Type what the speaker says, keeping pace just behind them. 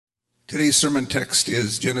Today's sermon text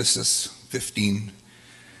is Genesis 15.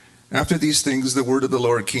 After these things, the word of the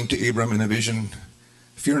Lord came to Abram in a vision.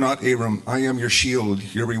 Fear not, Abram, I am your shield.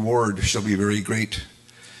 Your reward shall be very great.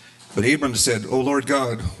 But Abram said, O Lord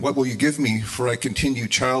God, what will you give me? For I continue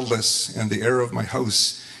childless, and the heir of my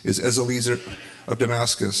house is Eliezer of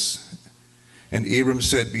Damascus. And Abram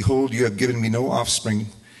said, Behold, you have given me no offspring,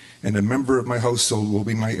 and a member of my household will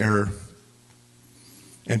be my heir.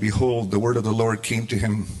 And behold, the word of the Lord came to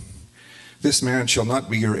him. This man shall not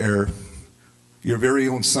be your heir. Your very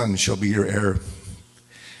own son shall be your heir.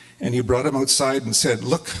 And he brought him outside and said,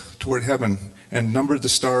 Look toward heaven and number the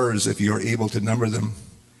stars if you are able to number them.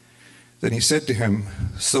 Then he said to him,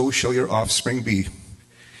 So shall your offspring be.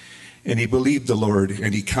 And he believed the Lord,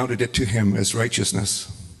 and he counted it to him as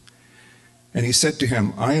righteousness. And he said to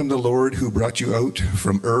him, I am the Lord who brought you out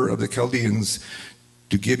from Ur of the Chaldeans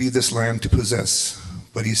to give you this land to possess.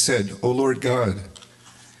 But he said, O Lord God,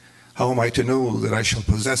 how am I to know that I shall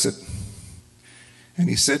possess it? And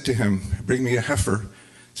he said to him, Bring me a heifer,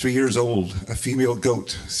 3 years old, a female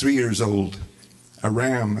goat, 3 years old, a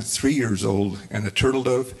ram, 3 years old, and a turtle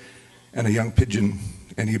dove, and a young pigeon.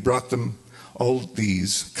 And he brought them, all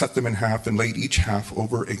these, cut them in half, and laid each half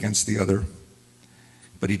over against the other.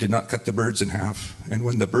 But he did not cut the birds in half. And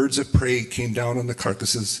when the birds of prey came down on the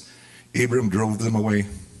carcasses, Abram drove them away.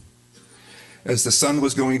 As the sun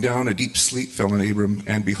was going down, a deep sleep fell on Abram,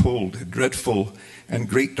 and behold, dreadful and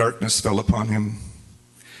great darkness fell upon him.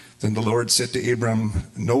 Then the Lord said to Abram,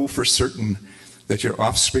 Know for certain that your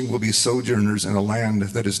offspring will be sojourners in a land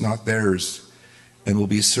that is not theirs, and will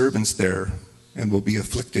be servants there, and will be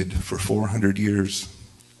afflicted for 400 years.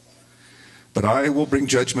 But I will bring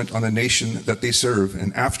judgment on the nation that they serve,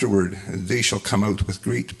 and afterward they shall come out with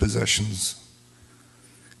great possessions.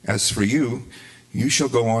 As for you, you shall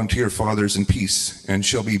go on to your fathers in peace, and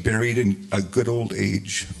shall be buried in a good old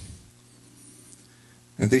age.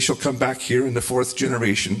 And they shall come back here in the 4th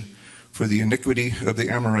generation, for the iniquity of the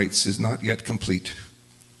Amorites is not yet complete.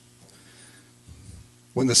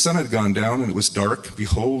 When the sun had gone down and it was dark,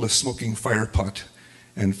 behold, a smoking firepot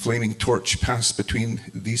and flaming torch passed between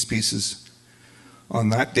these pieces. On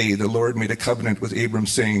that day the Lord made a covenant with Abram,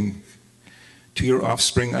 saying, To your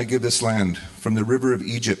offspring I give this land, from the river of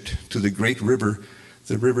Egypt to the great river,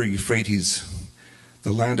 the river Euphrates,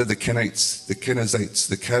 the land of the Kenites, the Kenizzites,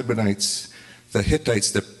 the Cadmonites, the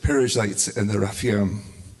Hittites, the Perizzites, and the Rephaim,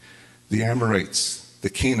 the Amorites, the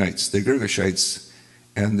Canaanites, the Girgashites,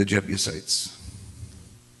 and the Jebusites.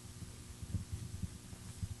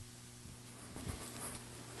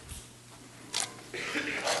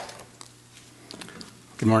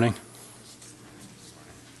 Good morning.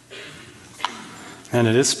 And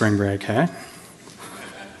it is spring break, hey?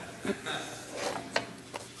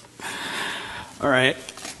 All right.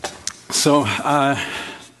 So,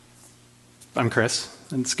 I'm Chris,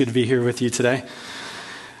 and it's good to be here with you today.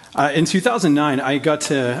 In 2009, I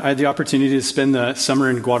had the opportunity to spend the summer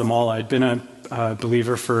in Guatemala. I'd been a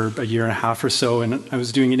believer for a year and a half or so, and I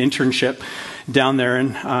was doing an internship down there,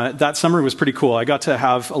 and that summer was pretty cool. I got to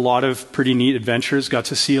have a lot of pretty neat adventures, got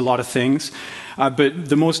to see a lot of things, but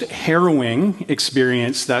the most harrowing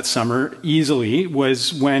experience that summer easily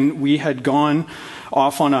was when we had gone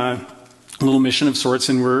off on a little mission of sorts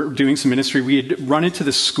and we're doing some ministry. We had run into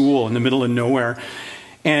this school in the middle of nowhere,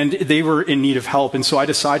 and they were in need of help. And so I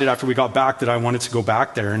decided after we got back that I wanted to go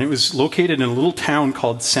back there. And it was located in a little town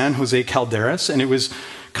called San Jose Calderas, and it was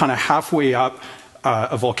kind of halfway up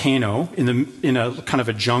a volcano in a kind of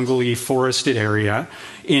a jungly, forested area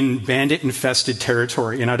in bandit-infested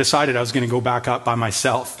territory. And I decided I was going to go back up by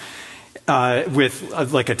myself with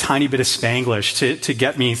like a tiny bit of Spanglish to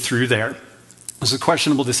get me through there. It was a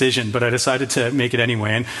questionable decision, but I decided to make it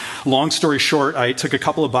anyway. And long story short, I took a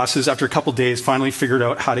couple of buses. After a couple of days, finally figured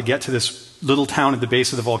out how to get to this little town at the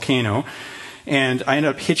base of the volcano. And I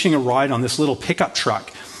ended up hitching a ride on this little pickup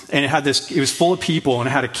truck. And it was full of people, and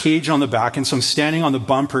it had a cage on the back. And so I'm standing on the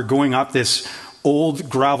bumper going up this old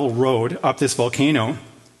gravel road up this volcano.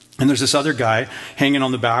 And there's this other guy hanging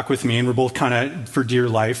on the back with me, and we're both kind of for dear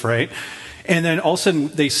life, right? And then all of a sudden,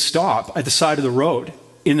 they stop at the side of the road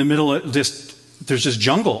in the middle of there's just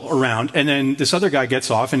jungle around. And then this other guy gets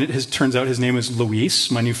off, and turns out his name is Luis,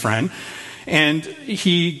 my new friend. And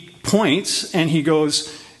he points, and he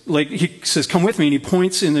goes, he says, come with me. And he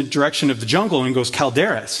points in the direction of the jungle and goes,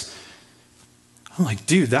 Calderas. I'm like,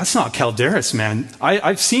 dude, that's not Calderas, man.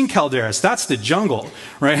 I've seen Calderas. That's the jungle,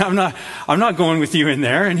 right? I'm not going with you in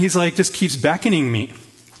there. And he's like, just keeps beckoning me.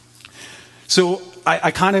 So I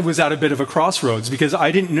kind of was at a bit of a crossroads, because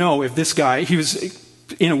I didn't know if this guy,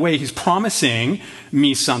 in a way, he's promising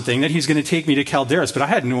me something, that he's going to take me to Calderas, but I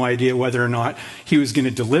had no idea whether or not he was going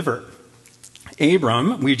to deliver.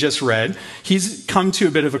 Abram, we just read, he's come to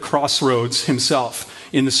a bit of a crossroads himself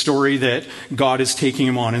in the story that God is taking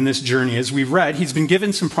him on in this journey. As we've read, he's been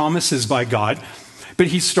given some promises by God, but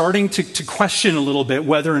he's starting to question a little bit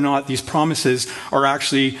whether or not these promises are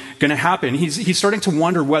actually going to happen. He's starting to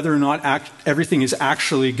wonder whether or not everything is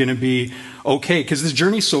actually going to be okay, because this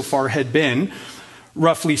journey so far had been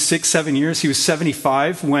roughly 6-7 years. He was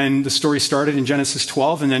 75 when the story started in Genesis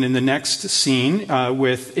 12, and then in the next scene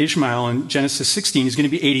with Ishmael in Genesis 16, he's going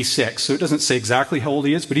to be 86. So it doesn't say exactly how old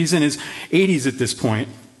he is, but he's in his 80s at this point.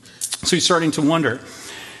 So he's starting to wonder.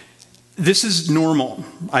 This is normal,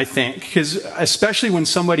 I think, because especially when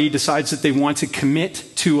somebody decides that they want to commit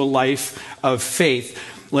to a life of faith,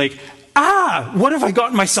 like, what have I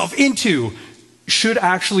gotten myself into? Should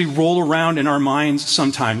actually roll around in our minds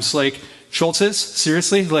sometimes. Like, Schultz's?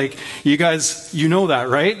 Seriously? Like, you guys, you know that,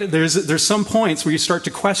 right? There's some points where you start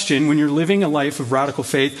to question, when you're living a life of radical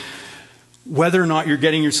faith, whether or not you're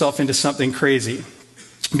getting yourself into something crazy.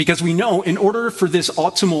 Because we know in order for this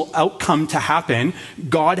optimal outcome to happen,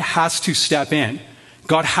 God has to step in.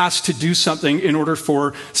 God has to do something in order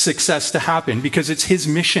for success to happen, because it's his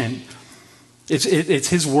mission. It's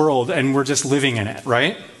his world, and we're just living in it,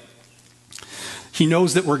 right? He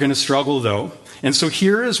knows that we're going to struggle, though. And so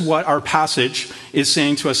here is what our passage is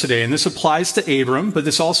saying to us today. And this applies to Abram, but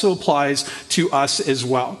this also applies to us as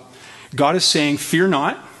well. God is saying, fear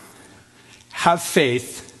not, have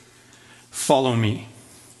faith, follow me.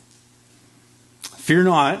 Fear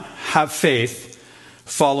not, have faith,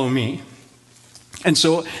 follow me. And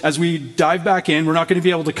so as we dive back in, we're not going to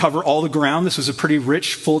be able to cover all the ground. This was a pretty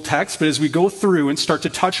rich, full text. But as we go through and start to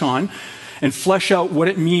touch on and flesh out what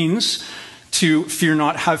it means to fear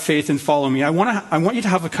not, have faith, and follow me, I want you to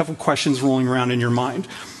have a couple questions rolling around in your mind.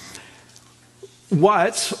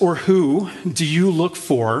 What or who do you look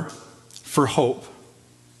for hope?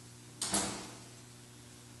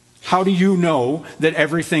 How do you know that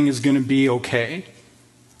everything is going to be okay?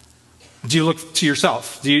 Do you look to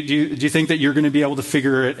yourself? Do you think that you're going to be able to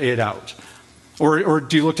figure it out? Or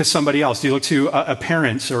do you look to somebody else? Do you look to a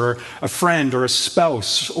parent or a friend or a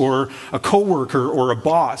spouse or a coworker or a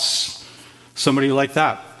boss? Somebody like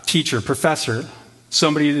that, teacher, professor,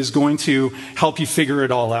 somebody that is going to help you figure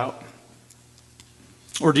it all out.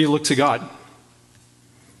 Or do you look to God?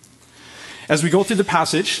 As we go through the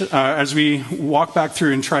passage, as we walk back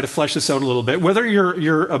through and try to flesh this out a little bit, whether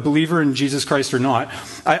you're a believer in Jesus Christ or not,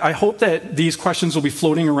 I hope that these questions will be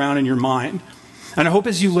floating around in your mind. And I hope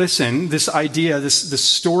as you listen, this idea, this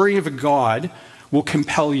story of a God will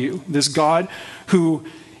compel you. This God who,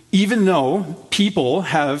 even though people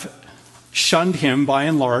have shunned him by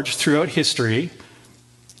and large throughout history,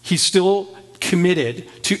 he's still committed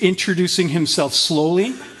to introducing himself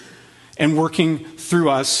slowly and working through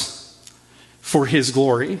us for his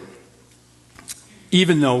glory,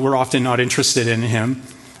 even though we're often not interested in him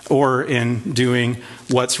or in doing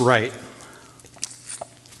what's right.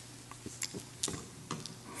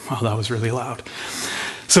 Wow, that was really loud.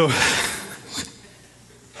 So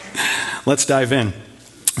let's dive in.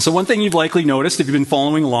 So one thing you've likely noticed if you've been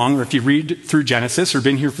following along, or if you read through Genesis or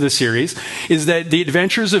been here for the series, is that the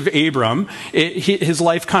adventures of Abram, his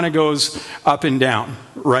life kind of goes up and down,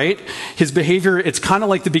 right? His behavior, it's kind of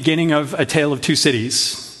like the beginning of A Tale of Two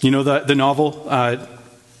Cities. You know the novel,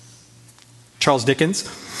 Charles Dickens?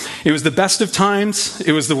 It was the best of times,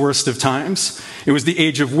 it was the worst of times. It was the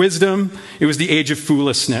age of wisdom, it was the age of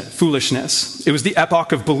foolishness. It was the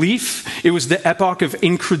epoch of belief, it was the epoch of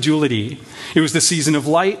incredulity. It was the season of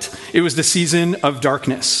light, it was the season of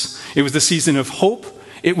darkness. It was the season of hope,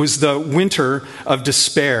 it was the winter of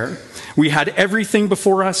despair. We had everything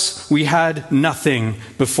before us, we had nothing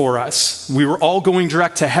before us. We were all going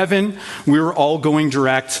direct to heaven, we were all going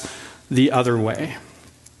direct the other way.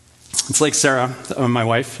 It's like Sarah, my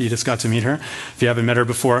wife, you just got to meet her, if you haven't met her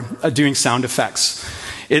before, doing sound effects.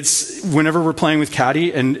 It's whenever we're playing with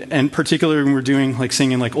Caddy, and particularly when we're doing, like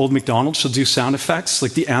singing like Old MacDonald, she'll do sound effects,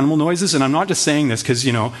 like the animal noises. And I'm not just saying this because,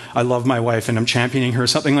 I love my wife and I'm championing her or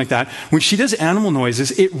something like that. When she does animal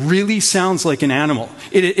noises, it really sounds like an animal.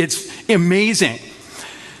 It's amazing.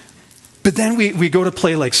 But then we go to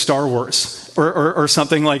play like Star Wars or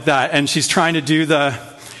something like that, and she's trying to do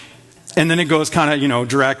and then it goes kind of,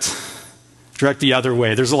 direct the other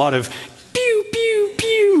way. There's a lot of pew, pew,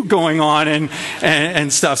 pew going on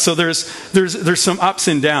and stuff. So there's some ups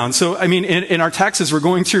and downs. So, I mean, in our text, as we're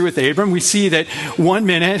going through with Abram, we see that 1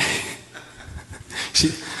 minute,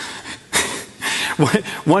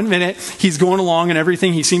 one minute he's going along and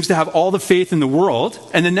everything. He seems to have all the faith in the world.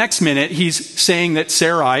 And the next minute, he's saying that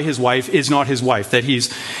Sarai, his wife, is not his wife, that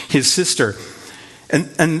he's his sister. And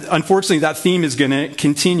unfortunately, that theme is going to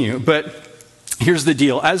continue. But here's the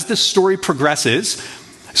deal. As the story progresses,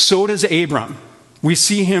 so does Abram. We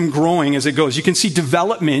see him growing as it goes. You can see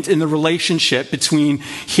development in the relationship between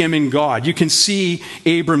him and God. You can see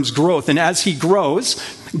Abram's growth. And as he grows,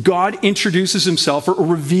 God introduces himself or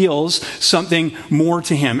reveals something more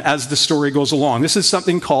to him as the story goes along. This is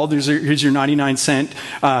something called, here's your 99-cent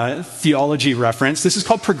theology reference. This is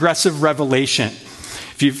called progressive revelation.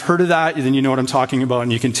 If you've heard of that, then you know what I'm talking about,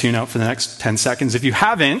 and you can tune out for the next 10 seconds. If you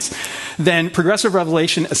haven't, then progressive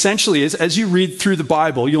revelation essentially is, as you read through the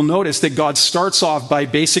Bible, you'll notice that God starts off by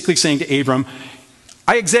basically saying to Abram,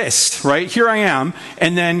 I exist, right? Here I am.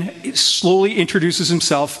 And then slowly introduces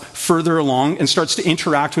himself further along and starts to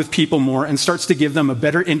interact with people more and starts to give them a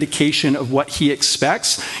better indication of what he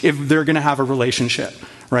expects if they're going to have a relationship,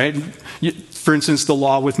 right? For instance, the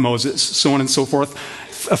law with Moses, so on and so forth.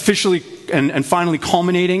 Officially and finally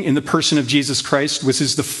culminating in the person of Jesus Christ, which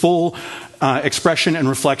is the full expression and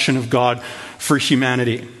reflection of God for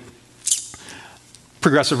humanity.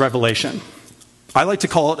 Progressive revelation. I like to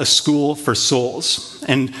call it a school for souls.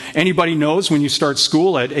 And anybody knows when you start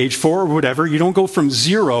school at age 4 or whatever, you don't go from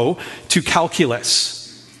 0 to calculus.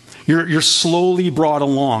 You're slowly brought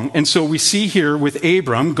along. And so we see here with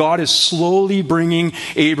Abram, God is slowly bringing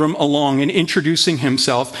Abram along and introducing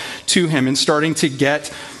himself to him and starting to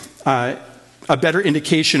get a better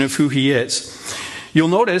indication of who he is. You'll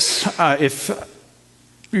notice, if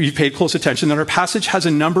you paid close attention, that our passage has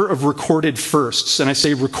a number of recorded firsts. And I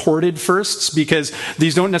say recorded firsts because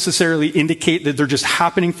these don't necessarily indicate that they're just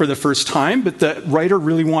happening for the first time, but the writer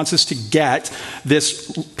really wants us to get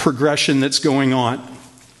this progression that's going on.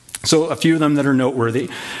 So a few of them that are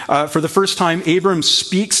noteworthy. For the first time, Abram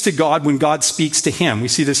speaks to God when God speaks to him. We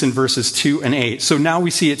see this in verses 2 and 8. So now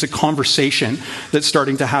we see it's a conversation that's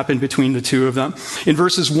starting to happen between the two of them. In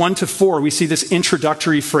verses 1 to 4, we see this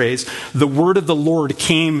introductory phrase, the word of the Lord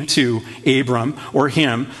came to Abram or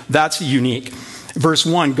him. That's unique. Verse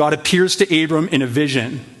 1, God appears to Abram in a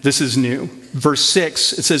vision. This is new. Verse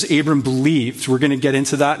 6, it says Abram believed. We're going to get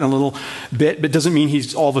into that in a little bit, but it doesn't mean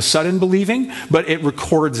he's all of a sudden believing, but it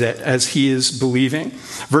records it as he is believing.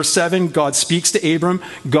 Verse 7, God speaks to Abram.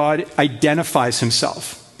 God identifies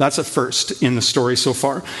himself. That's a first in the story so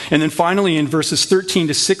far. And then finally in verses 13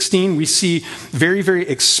 to 16, we see very, very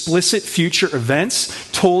explicit future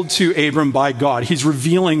events told to Abram by God. He's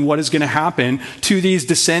revealing what is going to happen to these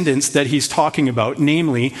descendants that he's talking about,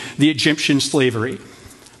 namely the Egyptian slavery.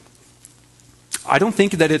 I don't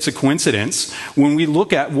think that it's a coincidence when we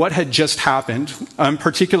look at what had just happened,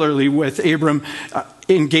 particularly with Abram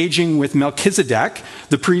engaging with Melchizedek,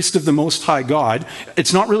 the priest of the Most High God.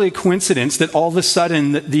 It's not really a coincidence that all of a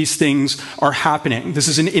sudden that these things are happening. This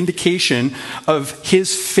is an indication of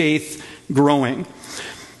his faith growing.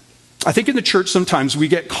 I think in the church sometimes we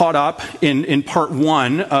get caught up in part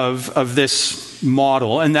 1 of this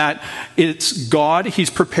model, and that it's God, he's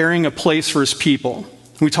preparing a place for his people.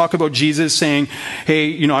 We talk about Jesus saying, hey,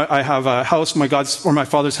 you know, I have a house, my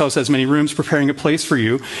Father's house has many rooms, preparing a place for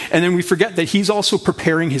you. And then we forget that he's also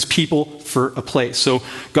preparing his people for a place. So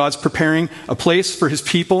God's preparing a place for his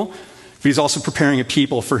people, but he's also preparing a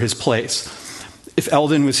people for his place. If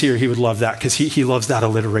Eldon was here, he would love that because he loves that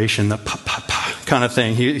alliteration, the pa, pa, pa kind of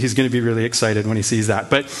thing. He's going to be really excited when he sees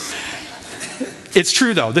that. But it's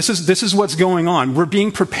true, though. This is what's going on. We're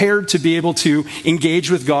being prepared to be able to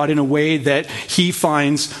engage with God in a way that he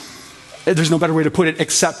finds, there's no better way to put it,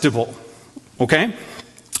 acceptable. Okay?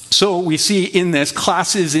 So we see in this,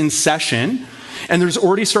 classes in session, and there's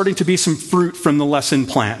already starting to be some fruit from the lesson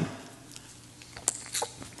plan.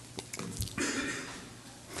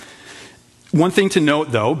 One thing to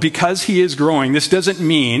note, though, because he is growing, this doesn't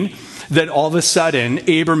mean that all of a sudden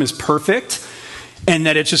Abram is perfect and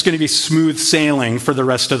that it's just going to be smooth sailing for the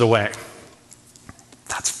rest of the way.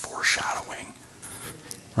 That's foreshadowing,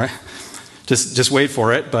 right? Just wait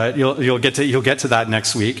for it, but you'll get to that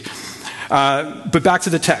next week. But back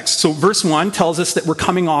to the text. So verse 1 tells us that we're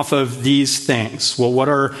coming off of these things. Well, what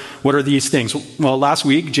are these things? Well, last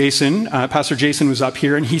week, Pastor Jason was up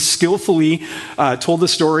here, and he skillfully told the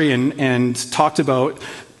story and talked about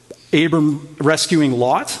Abram rescuing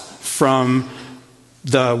Lot from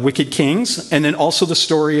the wicked kings, and then also the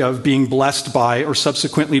story of being blessed by, or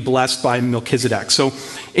subsequently blessed by, Melchizedek. So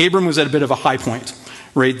Abram was at a bit of a high point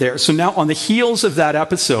right there. So now on the heels of that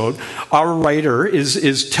episode, our writer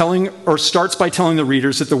is telling, or starts by telling the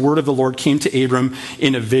readers that the word of the Lord came to Abram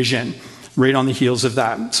in a vision, right on the heels of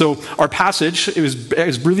that. So our passage, it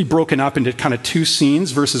was really broken up into kind of 2 scenes,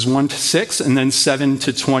 verses 1 to 6, and then 7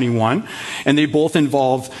 to 21, and they both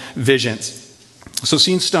involve visions. So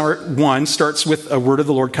scene one starts with a word of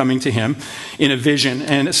the Lord coming to him in a vision.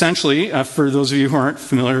 And essentially, for those of you who aren't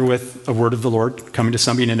familiar with a word of the Lord coming to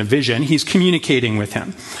somebody in a vision, he's communicating with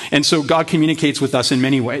him. And so God communicates with us in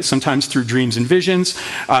many ways, sometimes through dreams and visions,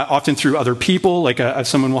 often through other people, like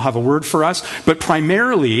someone will have a word for us. But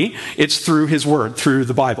primarily, it's through his word, through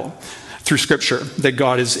the Bible, through Scripture, that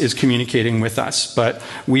God is communicating with us. But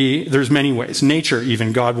there's many ways. Nature,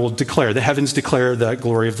 even, God will declare. The heavens declare the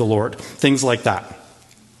glory of the Lord. Things like that.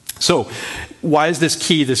 So, why is this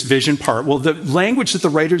key, this vision part? Well, the language that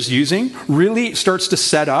the writer's using really starts to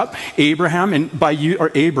set up Abram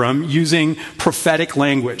using prophetic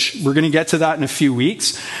language. We're going to get to that in a few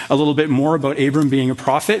weeks, a little bit more about Abram being a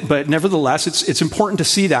prophet, but nevertheless, it's important to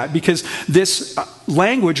see that because this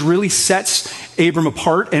language really sets Abram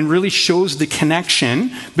apart and really shows the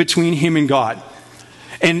connection between him and God.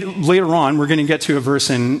 And later on, we're going to get to a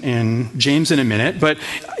verse in James in a minute, but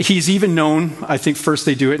he's even known, I think first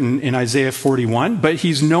they do it in Isaiah 41, but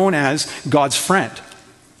he's known as God's friend.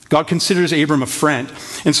 God considers Abram a friend.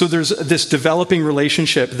 And so there's this developing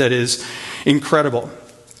relationship that is incredible.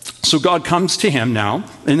 So God comes to him now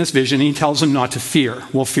in this vision, and he tells him not to fear.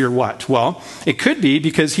 Well, fear what? Well, it could be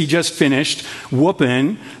because he just finished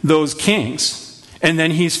whooping those kings, and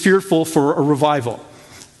then he's fearful for a reprisal.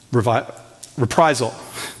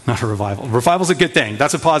 Not a revival. Revival's a good thing.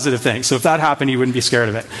 That's a positive thing. So if that happened, he wouldn't be scared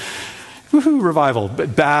of it. Woohoo, revival,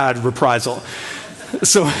 but bad reprisal.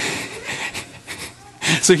 So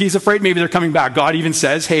he's afraid maybe they're coming back. God even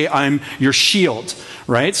says, hey, I'm your shield,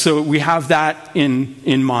 right? So we have that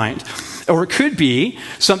in mind. Or it could be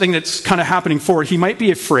something that's kind of happening forward. He might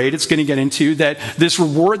be afraid, it's going to get into, that this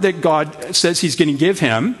reward that God says he's going to give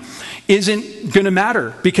him isn't going to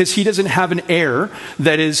matter because he doesn't have an heir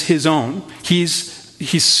that is his own.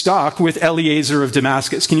 He's stuck with Eliezer of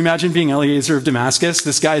Damascus. Can you imagine being Eliezer of Damascus?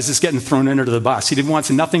 This guy is just getting thrown under the bus. He wants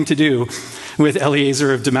nothing to do with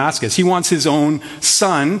Eliezer of Damascus. He wants his own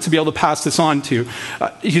son to be able to pass this on to.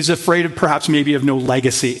 He's afraid of perhaps maybe of no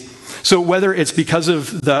legacy. So whether it's because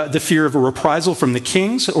of the fear of a reprisal from the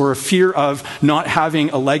kings or a fear of not having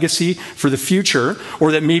a legacy for the future,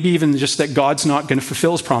 or that maybe even just that God's not going to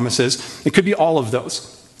fulfill his promises, it could be all of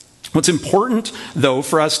those. What's important, though,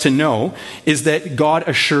 for us to know is that God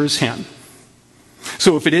assures him.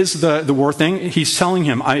 So if it is the war thing, he's telling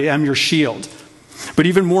him, I am your shield. But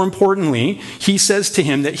even more importantly, he says to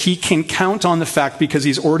him that he can count on the fact, because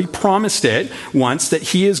he's already promised it once, that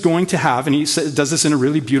he is going to have, and he does this in a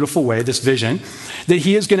really beautiful way, this vision, that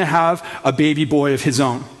he is going to have a baby boy of his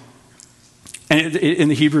own. And in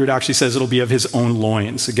the Hebrew, it actually says it'll be of his own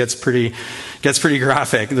loins. It gets pretty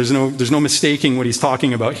graphic. There's no mistaking what he's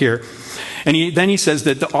talking about here. And then he says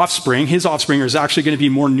that his offspring is actually going to be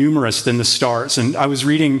more numerous than the stars. And I was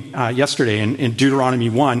reading yesterday in Deuteronomy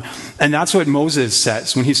 1, and that's what Moses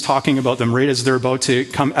says when he's talking about them right as they're about to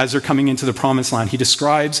come, as they're coming into the promised land. He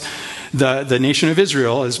describes the nation of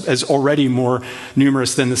Israel as already more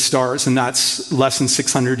numerous than the stars, and that's less than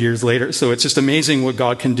 600 years later. So it's just amazing what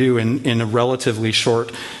God can do in a relatively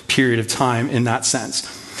short period of time in that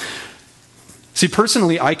sense. See,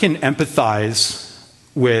 personally, I can empathize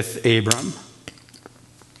with Abram.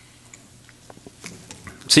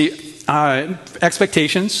 See,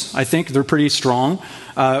 expectations, I think they're pretty strong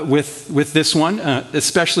with this one,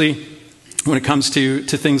 especially when it comes to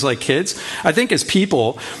things like kids. I think as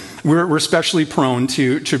people, we're especially prone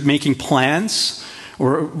to making plans,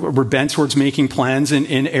 or we're bent towards making plans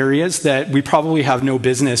in areas that we probably have no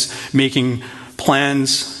business making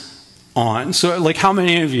plans on. So, like, how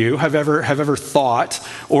many of you have ever thought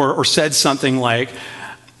or said something like,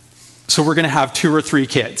 so we're going to have 2 or 3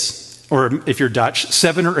 kids, or if you're Dutch,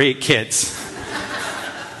 7 or 8 kids.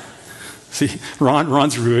 See,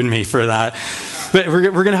 Ron's ruined me for that. But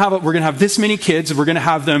we're going to have this many kids, and we're going to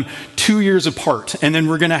have them 2 years apart, and then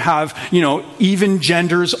we're going to have even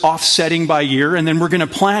genders offsetting by year, and then we're going to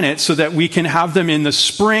plan it so that we can have them in the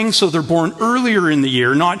spring, so they're born earlier in the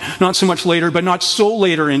year, not so much later, but not so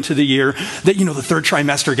later into the year that the 3rd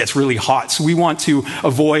trimester gets really hot. So we want to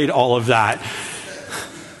avoid all of that,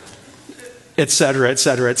 etc.,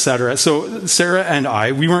 etc., etc. So Sarah and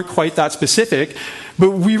I, we weren't quite that specific.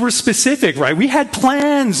 But we were specific, right? We had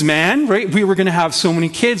plans, man, right? We were going to have so many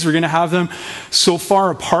kids. We're going to have them so far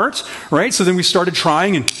apart, right? So then we started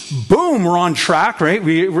trying, and boom, we're on track, right?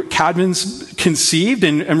 Cadman's conceived,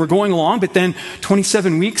 and we're going along. But then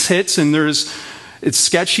 27 weeks hits, and it's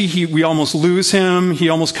sketchy. We almost lose him. He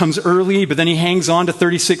almost comes early, but then he hangs on to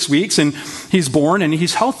 36 weeks, and he's born, and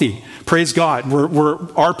he's healthy. Praise God.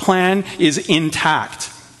 Our plan is intact.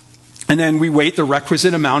 And then we wait the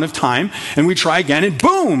requisite amount of time, and we try again, and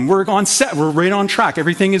boom, we're on set. We're right on track.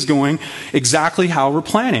 Everything is going exactly how we're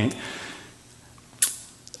planning.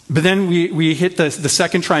 But then we hit the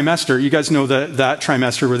second trimester. You guys know that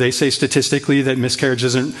trimester where they say statistically that miscarriage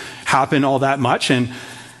doesn't happen all that much, and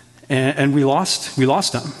we lost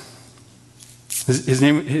him. His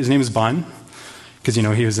name is Bun, because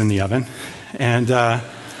he was in the oven, and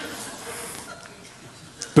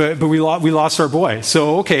but we lost our boy.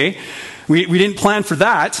 So okay, we didn't plan for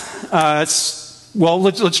that. Well,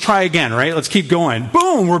 let's try again, right? Let's keep going.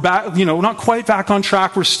 Boom, we're back. Not quite back on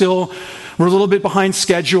track. We're a little bit behind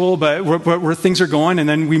schedule, but where things are going. And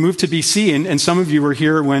then we moved to BC, and some of you were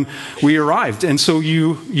here when we arrived, and so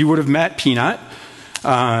you would have met Peanut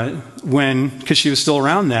because she was still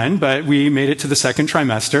around then. But we made it to the second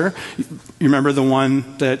trimester. You remember the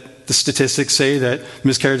one that the statistics say that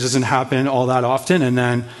miscarriage doesn't happen all that often, and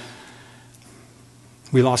then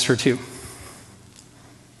we lost her too.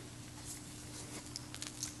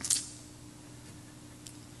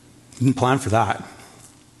 Didn't plan for that.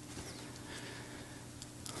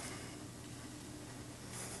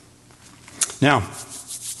 Now,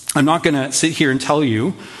 I'm not going to sit here and tell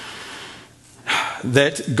you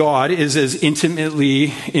that God is as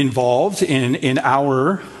intimately involved in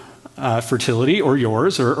our fertility, or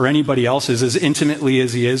yours, or anybody else's, as intimately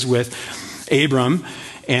as he is with Abram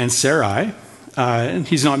and Sarai.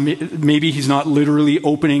 He's not literally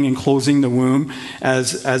opening and closing the womb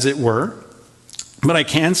as it were. But I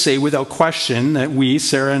can say without question that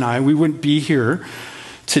Sarah and I, we wouldn't be here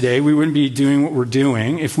today. We wouldn't be doing what we're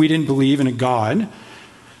doing if we didn't believe in a God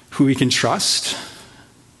who we can trust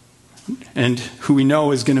and who we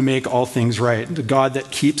know is going to make all things right. The God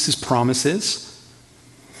that keeps his promises,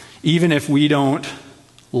 even if we don't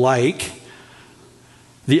like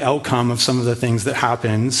the outcome of some of the things that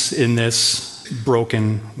happens in this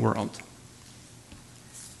broken world.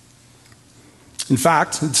 In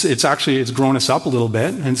fact, it's grown us up a little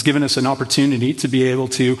bit, and it's given us an opportunity to be able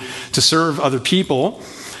to serve other people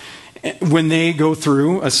when they go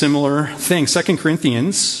through a similar thing. 2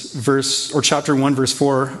 Corinthians chapter 1, verse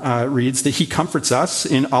 4 reads that he comforts us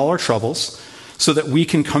in all our troubles so that we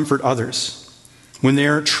can comfort others. When they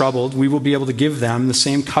are troubled, we will be able to give them the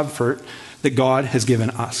same comfort that God has given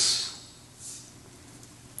us.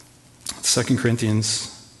 2 Corinthians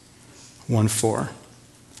 1:4.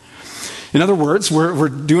 In other words, we're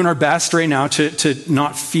doing our best right now to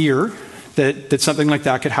not fear that something like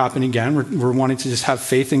that could happen again. We're wanting to just have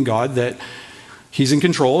faith in God that he's in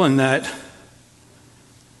control, and that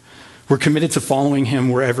we're committed to following him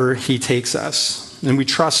wherever he takes us. And we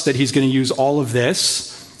trust that he's going to use all of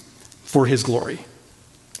this for his glory.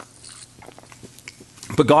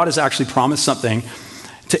 But God has actually promised something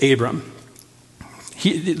to Abram.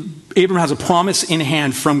 Abram has a promise in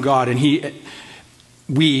hand from God, and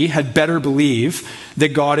we had better believe that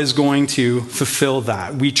God is going to fulfill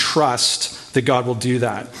that. We trust that God will do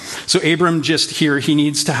that. So Abram he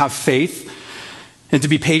needs to have faith and to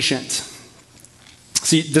be patient.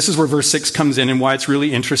 See, this is where verse 6 comes in, and why it's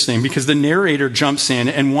really interesting, because the narrator jumps in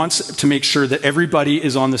and wants to make sure that everybody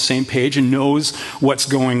is on the same page and knows what's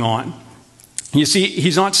going on. You see,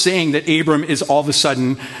 he's not saying that Abram is all of a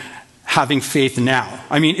sudden having faith now.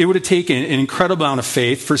 I mean, it would have taken an incredible amount of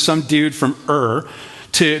faith for some dude from Ur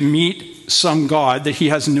to meet some God that he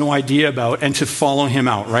has no idea about and to follow him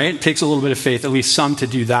out, right? It takes a little bit of faith, at least some, to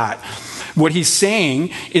do that. What he's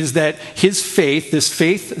saying is that his faith, this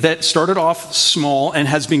faith that started off small and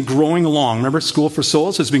has been growing along, remember School for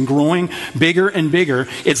Souls has been growing bigger and bigger,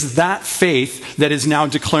 it's that faith that is now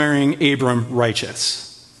declaring Abram righteous.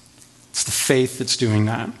 It's the faith that's doing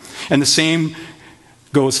that. And the same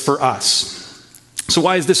goes for us. So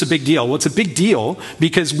why is this a big deal? Well, it's a big deal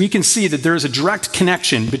because we can see that there is a direct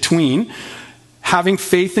connection between having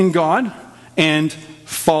faith in God and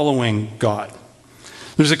following God.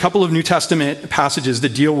 There's a couple of New Testament passages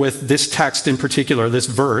that deal with this text in particular, this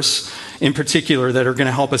verse in particular, that are going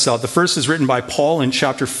to help us out. The first is written by Paul in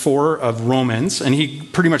chapter 4 of Romans, and he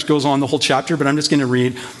pretty much goes on the whole chapter, but I'm just going to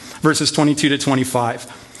read verses 22 to 25.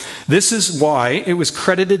 This is why it was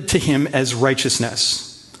credited to him as righteousness.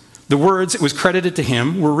 The words "it was credited to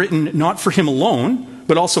him" were written not for him alone,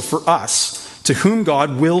 but also for us, to whom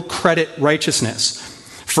God will credit righteousness.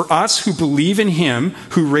 For us who believe in him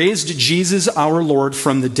who raised Jesus our Lord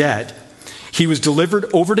from the dead. He was delivered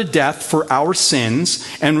over to death for our sins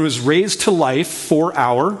and was raised to life for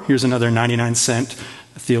our, here's another 99-cent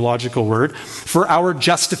theological word, for our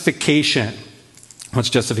justification. What's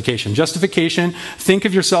justification? Justification, think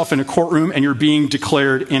of yourself in a courtroom and you're being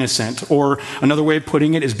declared innocent. Or another way of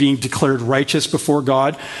putting it is being declared righteous before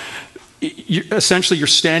God. essentially you're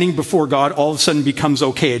standing before God, all of a sudden becomes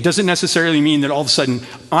okay. It doesn't necessarily mean that all of a sudden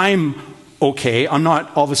I'm okay. I'm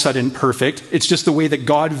not all of a sudden perfect. It's just the way that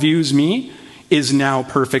God views me is now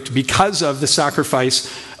perfect because of the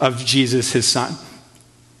sacrifice of Jesus, his son.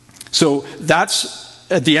 So that's,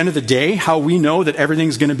 at the end of the day, how we know that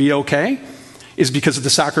everything's going to be okay is because of the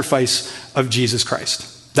sacrifice of Jesus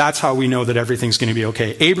Christ. That's how we know that everything's going to be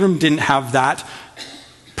okay. Abram didn't have that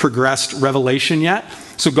progressed revelation yet,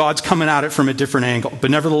 so God's coming at it from a different angle. But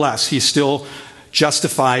nevertheless, he's still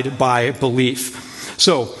justified by belief.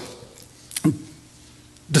 So,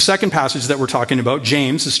 the second passage that we're talking about,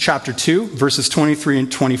 James, is chapter 2, verses 23 and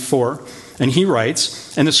 24. And he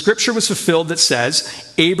writes, "And the scripture was fulfilled that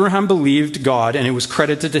says, Abraham believed God, and it was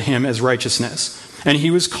credited to him as righteousness. And he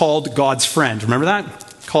was called God's friend." Remember that?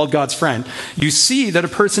 Called God's friend. You see that a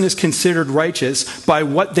person is considered righteous by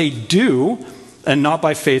what they do and not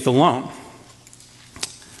by faith alone.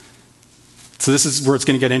 So this is where it's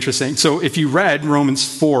going to get interesting. So if you read Romans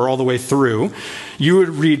 4 all the way through, you would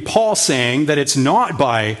read Paul saying that it's not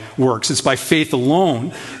by works, it's by faith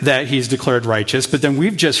alone that he's declared righteous. But then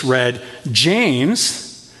we've just read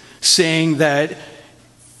James saying that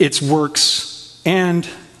it's works and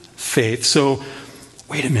faith. So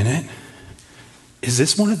wait a minute. Is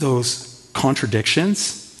this one of those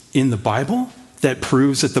contradictions in the Bible that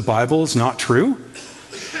proves that the Bible is not true?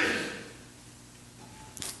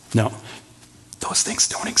 No. Those things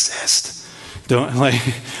don't exist.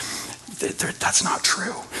 That's not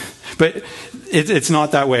true. But it's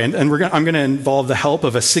not that way. And I'm going to involve the help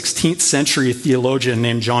of a 16th century theologian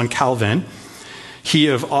named John Calvin. He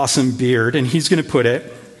of awesome beard. And he's going to put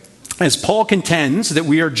it, as Paul contends that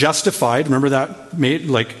we are justified, remember that,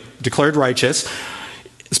 declared righteous.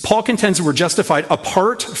 As Paul contends that we're justified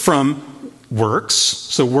apart from works.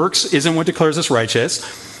 So works isn't what declares us righteous.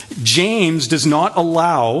 James does not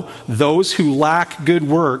allow those who lack good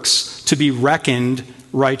works to be reckoned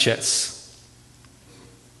righteous.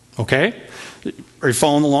 Okay? Are you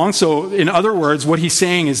following along? So, in other words, what he's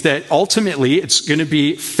saying is that ultimately it's going to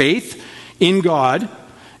be faith in God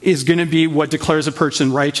is going to be what declares a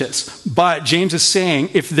person righteous. But James is saying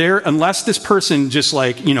unless this person just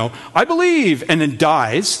I believe, and then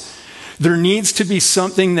dies, there needs to be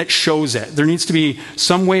something that shows it. There needs to be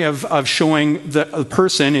some way of showing that a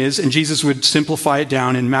person is, and Jesus would simplify it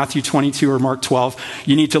down in Matthew 22 or Mark 12,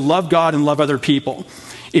 you need to love God and love other people.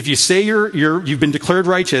 If you say you've been declared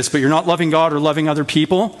righteous, but you're not loving God or loving other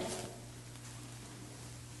people,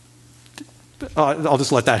 I'll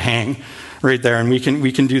just let that hang right there, and we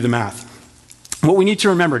can do the math. What we need to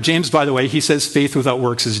remember, James, by the way, he says faith without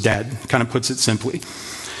works is dead, kind of puts it simply.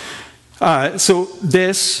 So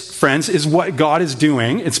this, friends, is what God is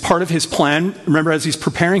doing. It's part of his plan. Remember, as he's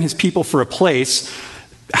preparing his people for a place,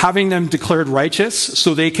 having them declared righteous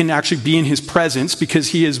so they can actually be in his presence because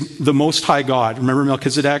he is the Most High God. Remember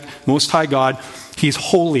Melchizedek, Most High God. He's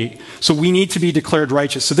holy. So we need to be declared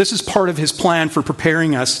righteous. So this is part of his plan for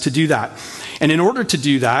preparing us to do that. And in order to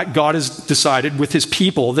do that, God has decided with his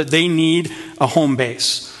people that they need a home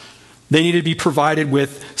base. They need to be provided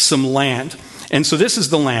with some land. And so this is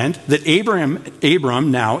the land that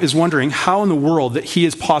Abram now is wondering how in the world that he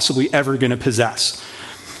is possibly ever going to possess.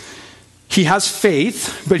 He has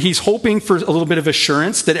faith, but he's hoping for a little bit of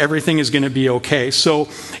assurance that everything is going to be okay. So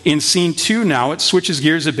in scene 2 now, it switches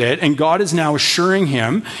gears a bit, and God is now assuring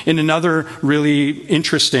him in another really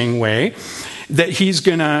interesting way that he's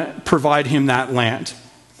going to provide him that land.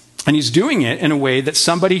 And he's doing it in a way that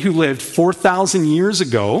somebody who lived 4,000 years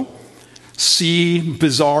ago,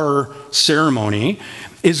 bizarre ceremony,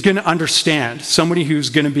 is going to understand. Somebody who's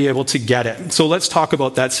going to be able to get it. So let's talk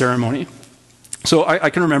about that ceremony. So I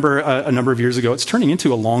can remember a number of years ago, it's turning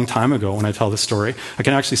into a long time ago when I tell this story. I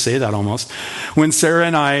can actually say that almost. When Sarah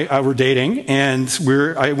and I were dating, and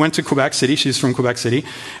I went to Quebec City. She's from Quebec City.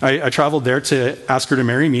 I traveled there to ask her to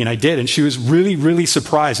marry me, and I did. And she was really, really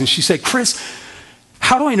surprised. And she said, "Chris,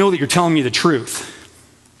 how do I know that you're telling me the truth?"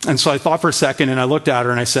 And so I thought for a second, and I looked at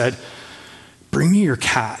her and I said, "Bring me your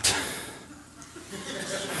cat."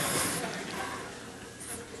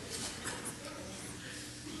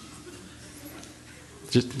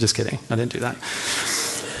 Just kidding. I didn't do that.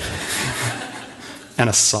 And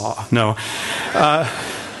a saw. No. But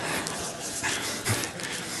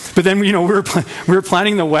then, we were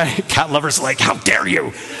planning the wedding. Cat lovers are like, "How dare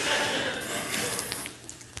you?"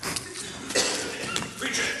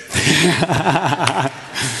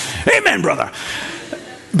 Amen, brother.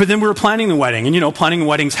 But then we were planning the wedding, and planning a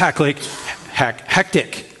wedding's hectic.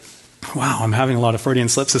 Wow, I'm having a lot of Freudian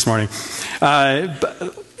slips this morning.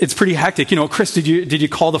 it's pretty hectic. Chris, did you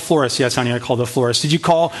call the florist? Yes, honey, I called the florist. Did you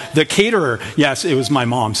call the caterer? Yes, it was my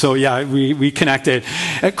mom. So yeah, we connected.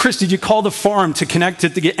 Chris, did you call the farm to connect to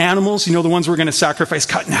get animals? The ones we're going to sacrifice,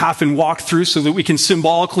 cut in half and walk through so that we can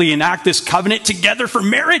symbolically enact this covenant together for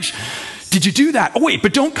marriage? Did you do that? Oh wait,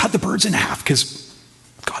 but don't cut the birds in half because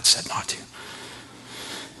God said not to.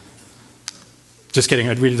 Just kidding,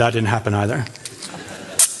 that didn't happen either.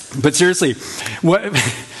 But seriously,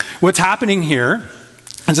 what's happening here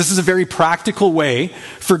is this is a very practical way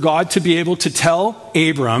for God to be able to tell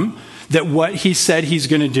Abram that what he said he's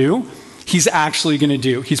going to do, he's actually going to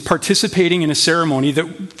do. He's participating in a ceremony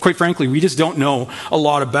that, quite frankly, we just don't know a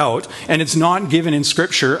lot about, and it's not given in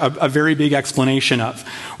Scripture a very big explanation of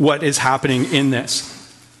what is happening in this.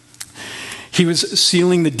 He was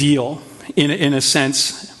sealing the deal in a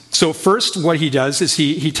sense. So first what he does is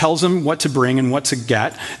he tells them what to bring and what to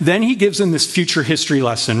get. Then he gives them this future history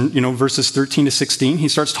lesson, verses 13 to 16. He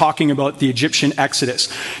starts talking about the Egyptian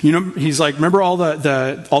exodus. He's like, remember all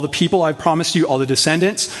the people I promised you, all the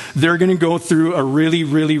descendants? They're going to go through a really,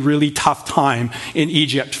 really, really tough time in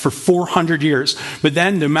Egypt for 400 years. But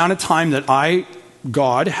then the amount of time that I,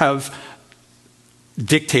 God, have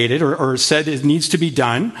dictated or said it needs to be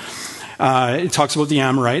done, it talks about the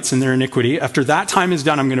Amorites and their iniquity. After that time is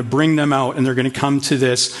done, I'm going to bring them out and they're going to come to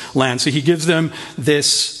this land. So he gives them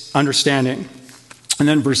this understanding. And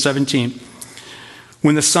then verse 17.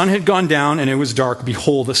 When the sun had gone down and it was dark,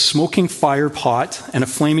 behold, a smoking fire pot and a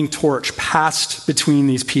flaming torch passed between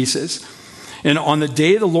these pieces. And on the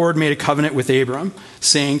day the Lord made a covenant with Abram,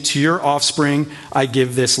 saying, to your offspring I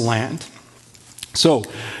give this land. So,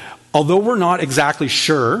 although we're not exactly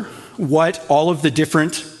sure what all of the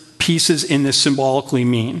different pieces in this symbolically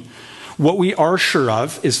mean, what we are sure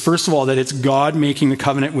of is, first of all, that it's God making the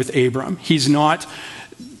covenant with Abram. He's not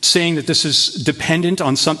saying that this is dependent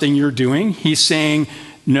on something you're doing. He's saying,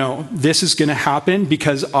 no, this is going to happen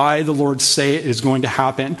because I, the Lord, say it is going to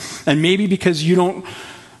happen. And maybe because we don't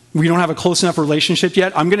have a close enough relationship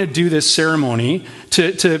yet, I'm going to do this ceremony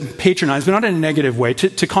to patronize, but not in a negative way,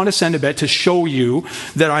 to condescend a bit, to show you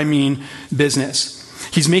that I mean business.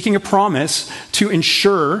 He's making a promise to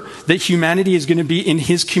ensure that humanity is going to be in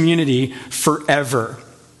his community forever.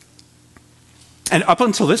 And up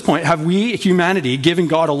until this point, have we, humanity, given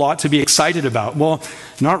God a lot to be excited about? Well,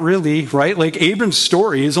 not really, right? Like Abram's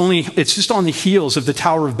story it's just on the heels of the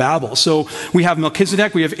Tower of Babel. So we have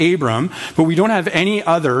Melchizedek, we have Abram, but we don't have any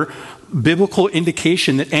other biblical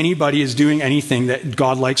indication that anybody is doing anything that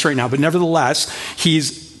God likes right now. But nevertheless,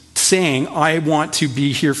 he's saying, I want to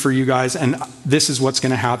be here for you guys, and this is what's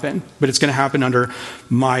going to happen. But it's going to happen under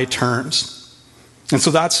my terms. And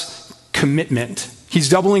so that's commitment. He's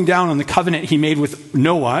doubling down on the covenant he made with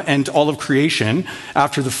Noah and all of creation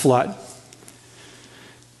after the flood.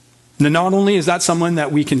 Now, not only is that someone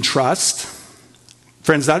that we can trust,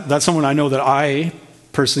 friends, that's someone I know that I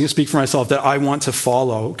personally speak for myself that I want to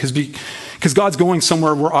follow, because God's going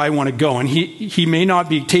somewhere where I want to go, and he may not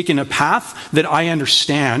be taking a path that I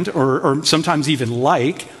understand or sometimes even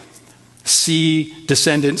see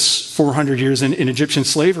descendants 400 years in Egyptian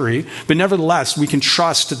slavery, but nevertheless we can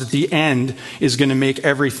trust that the end is going to make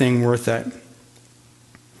everything worth it.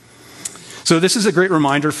 So this is a great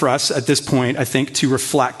reminder for us at this point, I think, to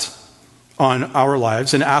reflect on our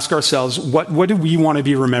lives and ask ourselves, what do we want to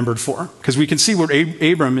be remembered for? Because we can see what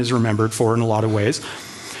Abram is remembered for in a lot of ways.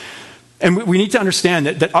 And we need to understand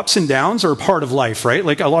that ups and downs are a part of life, right?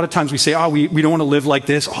 Like a lot of times we say, we don't want to live like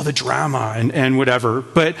this, the drama and whatever.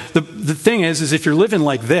 But the thing is if you're living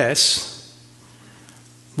like this,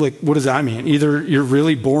 like, what does that mean? Either you're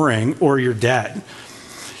really boring or you're dead.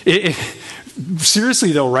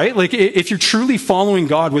 Seriously though, right? Like if you're truly following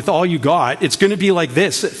God with all you got, it's going to be like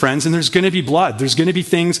this, friends, and there's going to be blood. There's going to be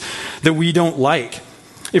things that we don't like.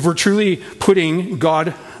 If we're truly putting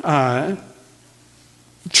God,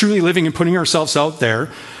 truly living and putting ourselves out there,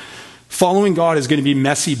 following God is going to be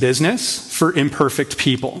messy business for imperfect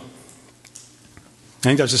people. I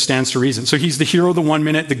think that just stands to reason. So he's the hero the 1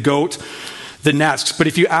 minute, the goat the next. But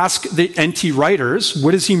if you ask the NT writers,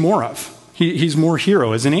 what is he more of? He's more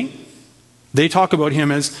hero, isn't he? They talk about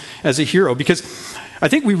him as a hero, because I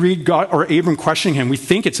think we read God or Abram questioning him. We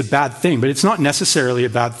think it's a bad thing, but it's not necessarily a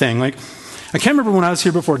bad thing. Like, I can't remember when I was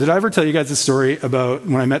here before. Did I ever tell you guys the story about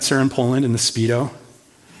when I met Sarah in Poland in the Speedo?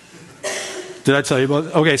 Did I tell you about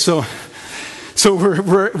it? Okay, so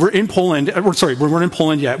we're in Poland. We're in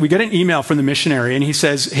Poland yet. We get an email from the missionary, and he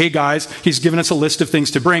says, "Hey guys," he's given us a list of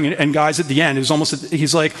things to bring, and guys, at the end,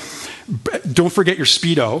 he's like, "Don't forget your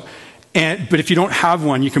Speedo, but if you don't have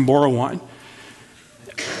one, you can borrow one."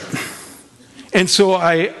 And so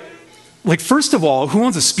first of all, who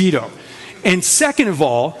owns a Speedo? And second of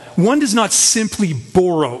all, one does not simply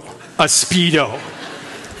borrow a Speedo.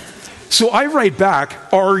 So I write back,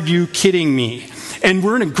 "Are you kidding me?" And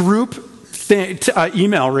we're in a group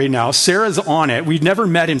email right now. Sarah's on it. We've never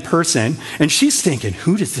met in person. And she's thinking,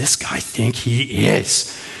 who does this guy think he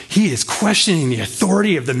is? He is questioning the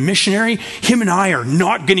authority of the missionary. Him and I are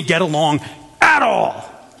not going to get along at all.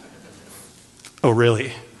 Oh,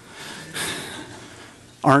 really?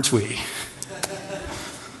 Aren't we?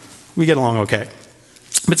 We get along okay.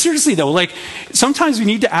 But seriously though, like sometimes we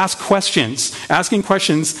need to ask questions. Asking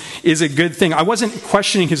questions is a good thing. I wasn't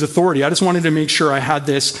questioning his authority. I just wanted to make sure I had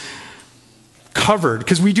this covered,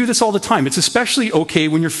 because we do this all the time. It's especially okay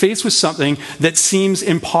when you're faced with something that seems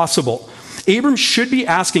impossible. Abram should be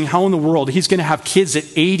asking how in the world he's going to have kids at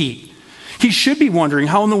 80. He should be wondering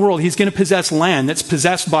how in the world he's going to possess land that's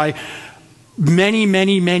possessed by many,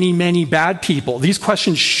 many, many, many bad people. These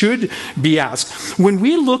questions should be asked. When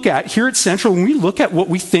we look at, here at Central, when we look at what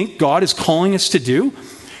we think God is calling us to do,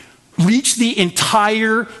 reach the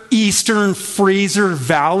entire Eastern Fraser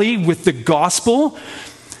Valley with the gospel.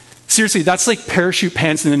 Seriously, that's like parachute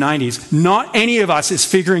pants in the 90s. Not any of us is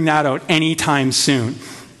figuring that out anytime soon.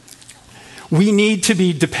 We need to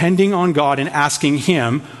be depending on God and asking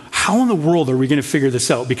him, how in the world are we going to figure this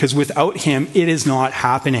out? Because without him, it is not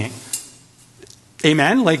happening.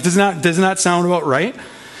 Amen? Like, doesn't that sound about right?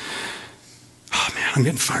 Oh man, I'm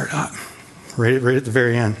getting fired up. Right at the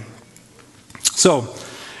very end. So,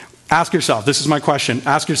 ask yourself, this is my question.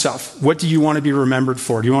 Ask yourself, what do you want to be remembered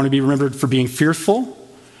for? Do you want to be remembered for being fearful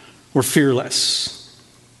or fearless?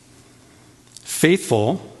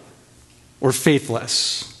 Faithful or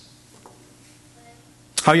faithless?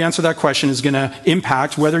 How you answer that question is going to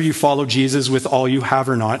impact whether you follow Jesus with all you have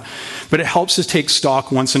or not. But it helps to take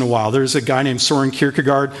stock once in a while. There's a guy named Soren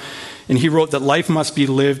Kierkegaard, and he wrote that life must be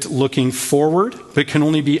lived looking forward, but can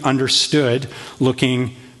only be understood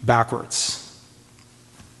looking backwards.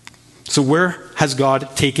 So where has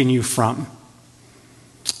God taken you from?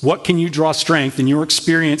 What can you draw strength in your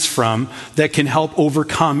experience from that can help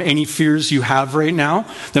overcome any fears you have right now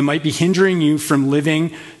that might be hindering you from living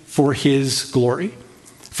for his glory,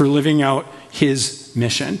 for living out his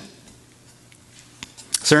mission?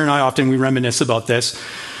 Sarah and I we reminisce about this,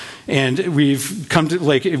 and we've come to,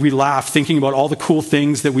 we laugh thinking about all the cool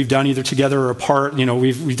things that we've done either together or apart. You know,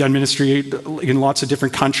 we've done ministry in lots of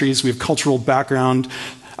different countries. We have cultural background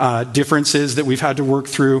differences that we've had to work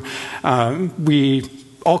through.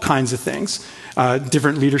 All kinds of things,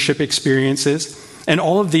 different leadership experiences. And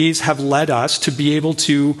all of these have led us to be able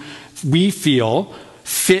to, we feel,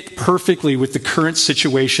 fit perfectly with the current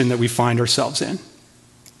situation that we find ourselves in.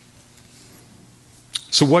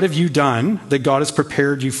 So what have you done that God has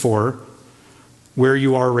prepared you for where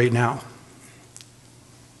you are right now?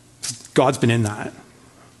 God's been in that.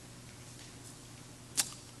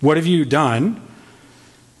 What have you done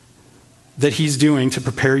that he's doing to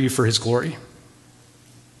prepare you for his glory?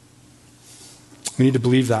 We need to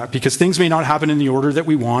believe that, because things may not happen in the order that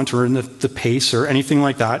we want or in the pace or anything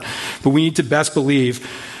like that, but we need to best believe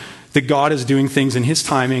that God is doing things in his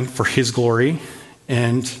timing for his glory,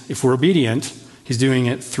 and if we're obedient, he's doing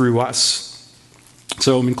it through us.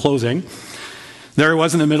 So in closing, there I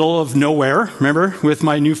was in the middle of nowhere, remember, with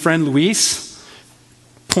my new friend Luis,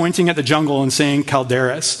 pointing at the jungle and saying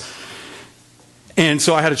Calderas. And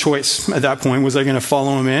so I had a choice at that point. Was I going to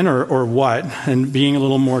follow him in or what? And being a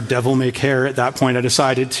little more devil-may-care at that point, I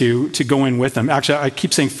decided to go in with him. Actually, I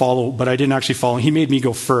keep saying follow, but I didn't actually follow. He made me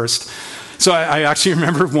go first. So I actually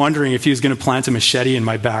remember wondering if he was going to plant a machete in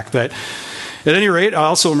my back. But at any rate, I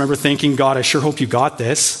also remember thinking, God, I sure hope you got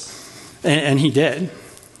this. And he did.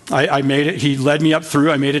 I made it. He led me up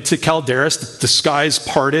through. I made it to Calderas. The skies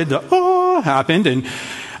parted. Happened. And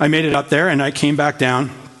I made it up there, and I came back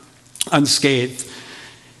down unscathed.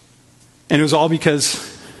 And it was all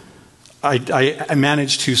because I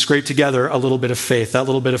managed to scrape together a little bit of faith. That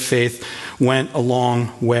little bit of faith went a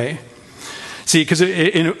long way. See, because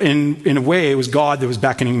in a way, it was God that was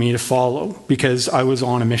beckoning me to follow, because I was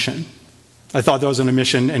on a mission. I thought that I was on a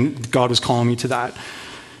mission, and God was calling me to that.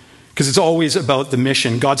 Because it's always about the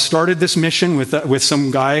mission. God started this mission with some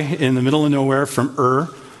guy in the middle of nowhere from Ur.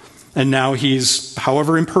 And now he's,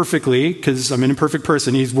 however imperfectly, because I'm an imperfect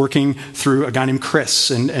person, he's working through a guy named Chris,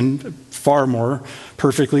 and far more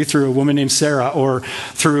perfectly through a woman named Sarah, or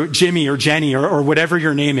through Jimmy or Jenny or whatever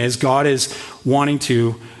your name is. God is wanting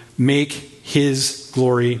to make his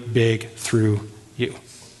glory big through you.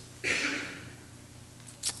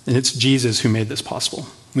 And it's Jesus who made this possible.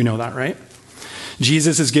 We know that, right?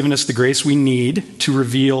 Jesus has given us the grace we need to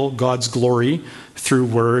reveal God's glory through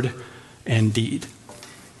word and deed.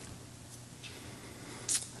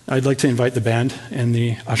 I'd like to invite the band and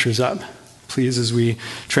the ushers up, please, as we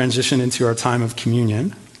transition into our time of communion.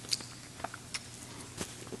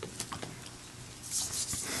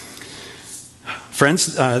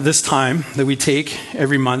 Friends, this time that we take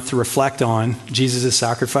every month to reflect on Jesus'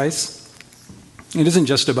 sacrifice, it isn't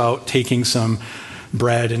just about taking some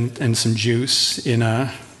bread and some juice in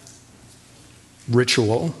a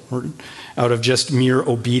ritual or out of just mere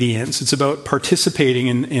obedience. It's about participating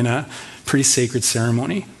in a pretty sacred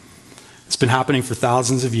ceremony. It's been happening for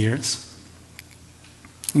thousands of years.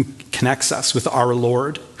 It connects us with our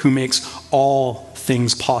Lord, who makes all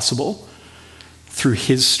things possible through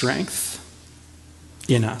his strength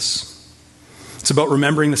in us. It's about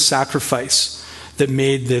remembering the sacrifice that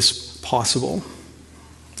made this possible.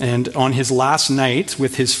 And on his last night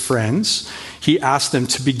with his friends, he asked them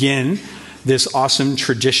to begin this awesome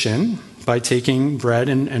tradition by taking bread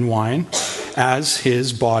and wine as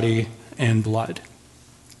his body and blood.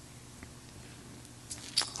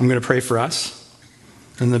 I'm going to pray for us,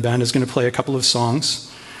 and the band is going to play a couple of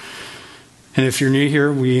songs. And if you're new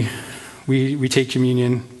here, we take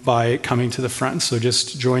communion by coming to the front, so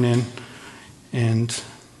just join in and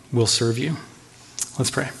we'll serve you. Let's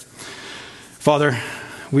pray. Father,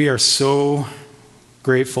 we are so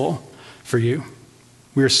grateful for you.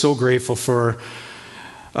 We are so grateful for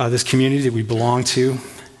this community that we belong to,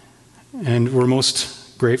 and we're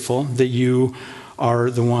most grateful that you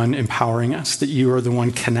are the one empowering us, that you are the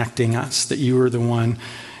one connecting us, that you are the one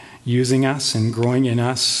using us and growing in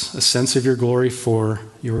us a sense of your glory for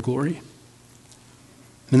your glory.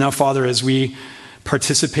 And now, Father, as we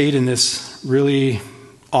participate in this really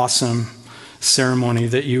awesome ceremony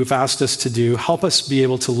that you've asked us to do, help us be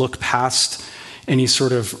able to look past any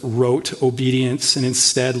sort of rote obedience and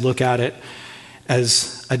instead look at it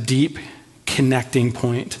as a deep connecting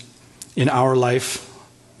point in our life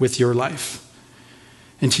with your life.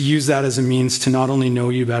 And to use that as a means to not only know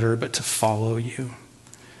you better, but to follow you,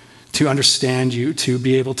 to understand you, to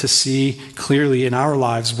be able to see clearly in our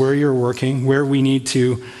lives where you're working, where we need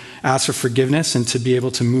to ask for forgiveness, and to be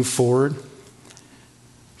able to move forward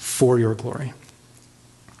for your glory.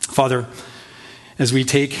 Father, as we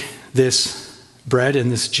take this bread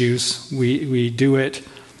and this juice, we do it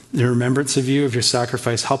in remembrance of you, of your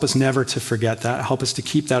sacrifice. Help us never to forget that. Help us to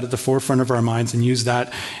keep that at the forefront of our minds and use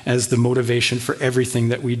that as the motivation for everything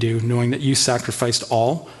that we do, knowing that you sacrificed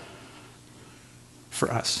all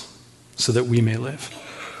for us so that we may live.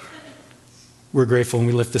 We're grateful, and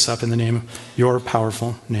we lift this up in the name of your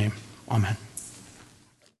powerful name. Amen.